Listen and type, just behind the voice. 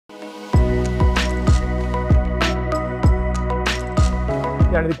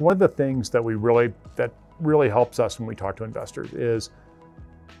Yeah, I think one of the things that really helps us when we talk to investors is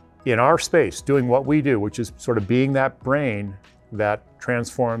in our space, doing what we do, which is sort of being that brain that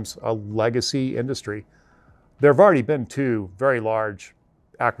transforms a legacy industry. There have already been 2 very large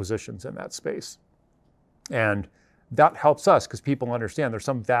acquisitions in that space. And that helps us because people understand there's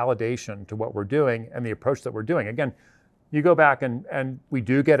some validation to what we're doing and the approach that we're doing. Again, you go back and we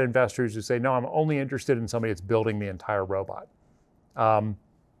do get investors who say, no, I'm only interested in somebody that's building the entire robot.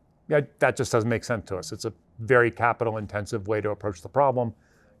 That just doesn't make sense to us. It's a very capital intensive way to approach the problem.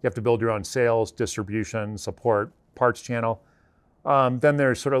 You have to build your own sales, distribution, support, parts channel. Then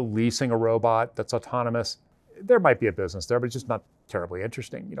there's sort of leasing a robot that's autonomous. There might be a business there, but it's just not terribly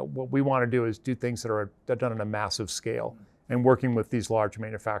interesting. What we want to do is do things that are done on a massive scale. And working with these large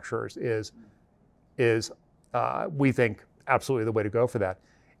manufacturers is we think, absolutely the way to go for that.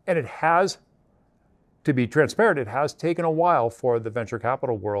 And it has, to be transparent, it has taken a while for the venture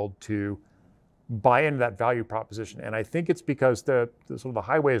capital world to buy into that value proposition. And I think it's because the sort of the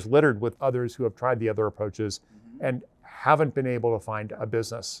highway is littered with others who have tried the other approaches and haven't been able to find a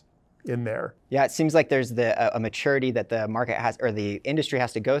business in there. Yeah, it seems like there's a maturity that the market has, or the industry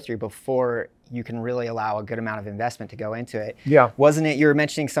has to go through before you can really allow a good amount of investment to go into it. Yeah. Wasn't it, you were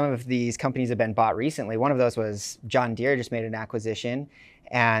mentioning some of these companies have been bought recently. One of those was John Deere just made an acquisition,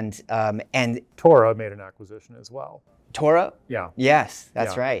 and Toro made an acquisition as well. Toro? Yeah. Yes,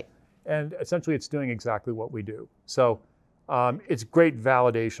 that's right. And essentially it's doing exactly what we do. So it's great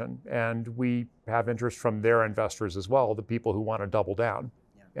validation, and we have interest from their investors as well, the people who want to double down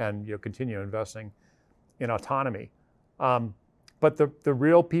and continue investing in autonomy. But the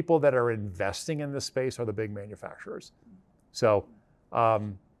real people that are investing in this space are the big manufacturers. So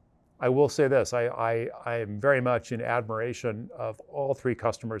I will say this, I am very much in admiration of all 3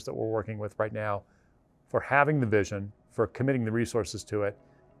 customers that we're working with right now for having the vision, for committing the resources to it,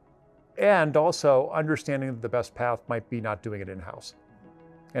 and also understanding that the best path might be not doing it in-house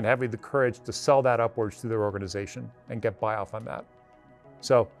and having the courage to sell that upwards to their organization and get buy-off on that.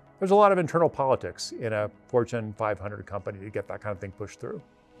 So there's a lot of internal politics in a Fortune 500 company to get that kind of thing pushed through.